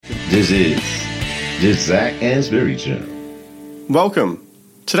This is the Zach Ansbury Show. Welcome.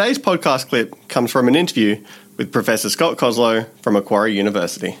 Today's podcast clip comes from an interview with Professor Scott Koslow from Macquarie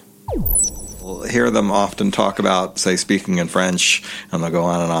University. We'll hear them often talk about, say, speaking in French, and they'll go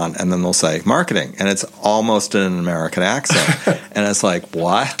on, and then they'll say marketing, and it's almost in an American accent. And it's like,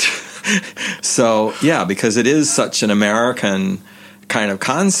 what? So, yeah, because it is such an American kind of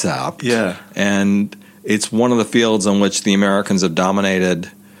concept. Yeah. And it's one of the fields on which the Americans have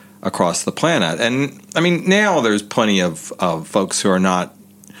dominated across the planet. And, I mean, now there's plenty of folks who are not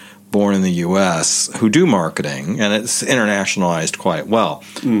born in the U.S. who do marketing, and it's internationalized quite well.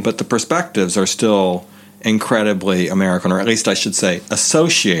 But the perspectives are still incredibly American, or at least I should say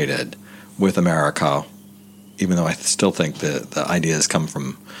associated with America, even though I still think the ideas come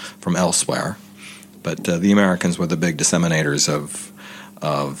from elsewhere. But the Americans were the big disseminators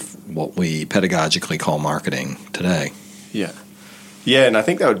of what we pedagogically call marketing today. Yeah. Yeah, and I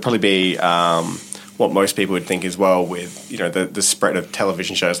think that would probably be what most people would think as well with, the spread of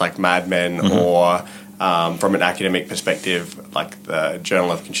television shows like Mad Men or from an academic perspective, like the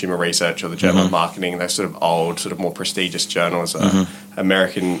Journal of Consumer Research or the Journal of Marketing, those sort of old, sort of more prestigious journals,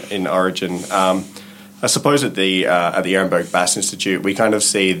 American in origin. I suppose at the Ehrenberg Bass Institute, we kind of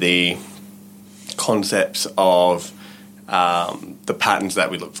see the concepts of the patterns that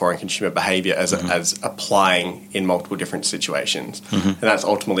we look for in consumer behavior as applying in multiple different situations. And that's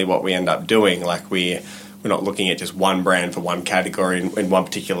ultimately what we end up doing. Like we're not looking at just one brand for one category in one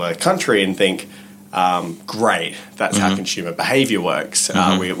particular country and think, great, that's how consumer behavior works.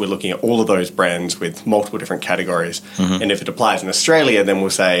 We're looking at all of those brands with multiple different categories. And if it applies in Australia, then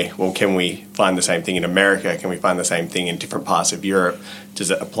we'll say, well, can we find the same thing in America? Can we find the same thing in different parts of Europe?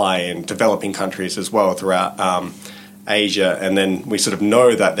 Does it apply in developing countries as well throughout Asia? And then we sort of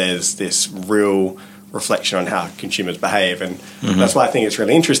know that there's this real reflection on how consumers behave. And that's why I think it's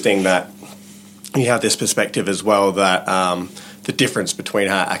really interesting that you have this perspective as well that the difference between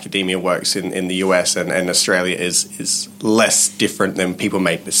how academia works in the US and Australia is less different than people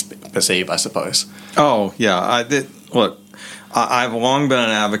may perceive, I suppose. Oh, yeah. Look, I've long been an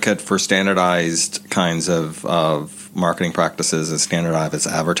advocate for standardized kinds of marketing practices and standardized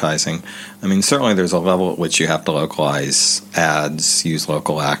advertising. I mean, certainly there's a level at which you have to localize ads, use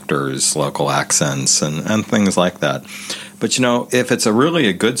local actors, local accents, and things like that. But, if it's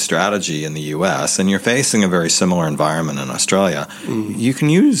a good strategy in the U.S. and you're facing a very similar environment in Australia, you can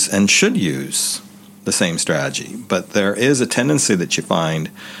use and should use the same strategy. But there is a tendency that you find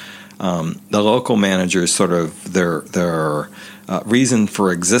the local managers sort of their reason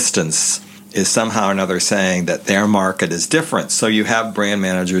for existence is somehow or another saying that their market is different. So you have brand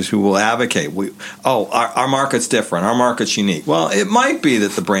managers who will advocate, our market's different, our market's unique. Well, it might be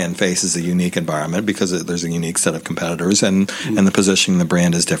that the brand faces a unique environment because there's a unique set of competitors and the positioning of the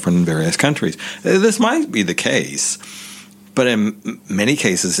brand is different in various countries. This might be the case, but in many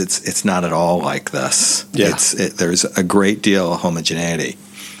cases it's not at all like this. Yeah. There's a great deal of homogeneity.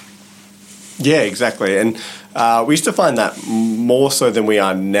 Yeah, exactly. And we used to find that more so than we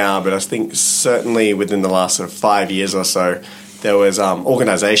are now, but I think certainly within the last sort of 5 years or so, there was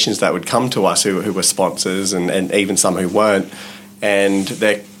organizations that would come to us who were sponsors and even some who weren't, and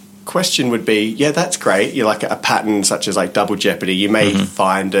their question would be, yeah, that's great. You're like a pattern such as like Double Jeopardy. You may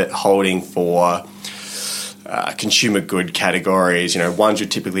find it holding for consumer good categories, ones you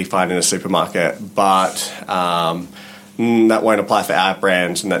typically find in a supermarket, but that won't apply for our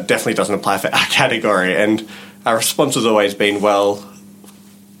brands, and that definitely doesn't apply for our category. And our response has always been, well,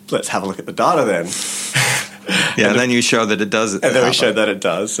 let's have a look at the data then. And then you show that it does. And then we show that it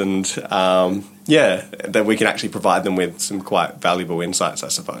does. And, that we can actually provide them with some quite valuable insights, I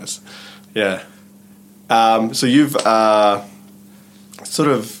suppose. Yeah. So you've sort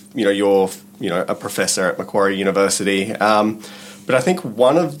of, you're, a professor at Macquarie University. But I think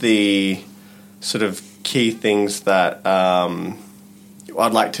one of the sort of key things that I'd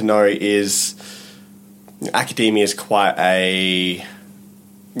like to know is academia is quite a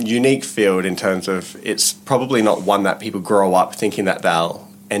unique field in terms of it's probably not one that people grow up thinking that they'll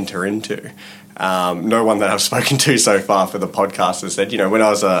enter into. No one that I've spoken to so far for the podcast has said, when I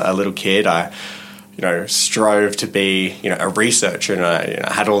was a little kid, I strove to be, a researcher, and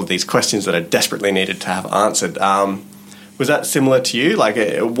I had all of these questions that I desperately needed to have answered. Was that similar to you? Like,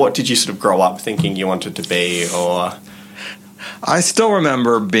 what did you sort of grow up thinking you wanted to be, or? I still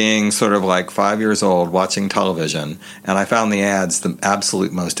remember being sort of like 5 years old watching television, and I found the ads the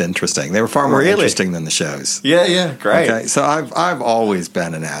absolute most interesting. They were far more interesting than the shows. Yeah, great. Okay, so I've always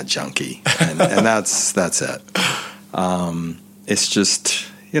been an ad junkie, and that's it. It's just,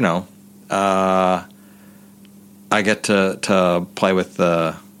 I get to play with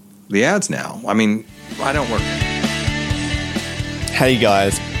the the ads now. I mean, I don't work. Hey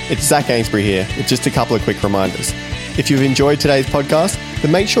guys, it's Zach Ainsbury here with just a couple of quick reminders. If you've enjoyed today's podcast,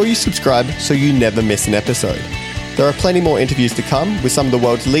 then make sure you subscribe so you never miss an episode. There are plenty more interviews to come with some of the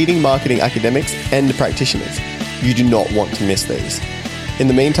world's leading marketing academics and practitioners. You do not want to miss these. In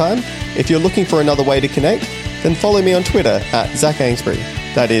the meantime, if you're looking for another way to connect, then follow me on Twitter at Zach Ainsbury.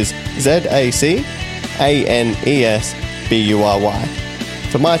 That is ZACANESBURY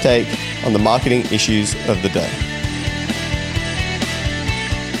for my take on the marketing issues of the day.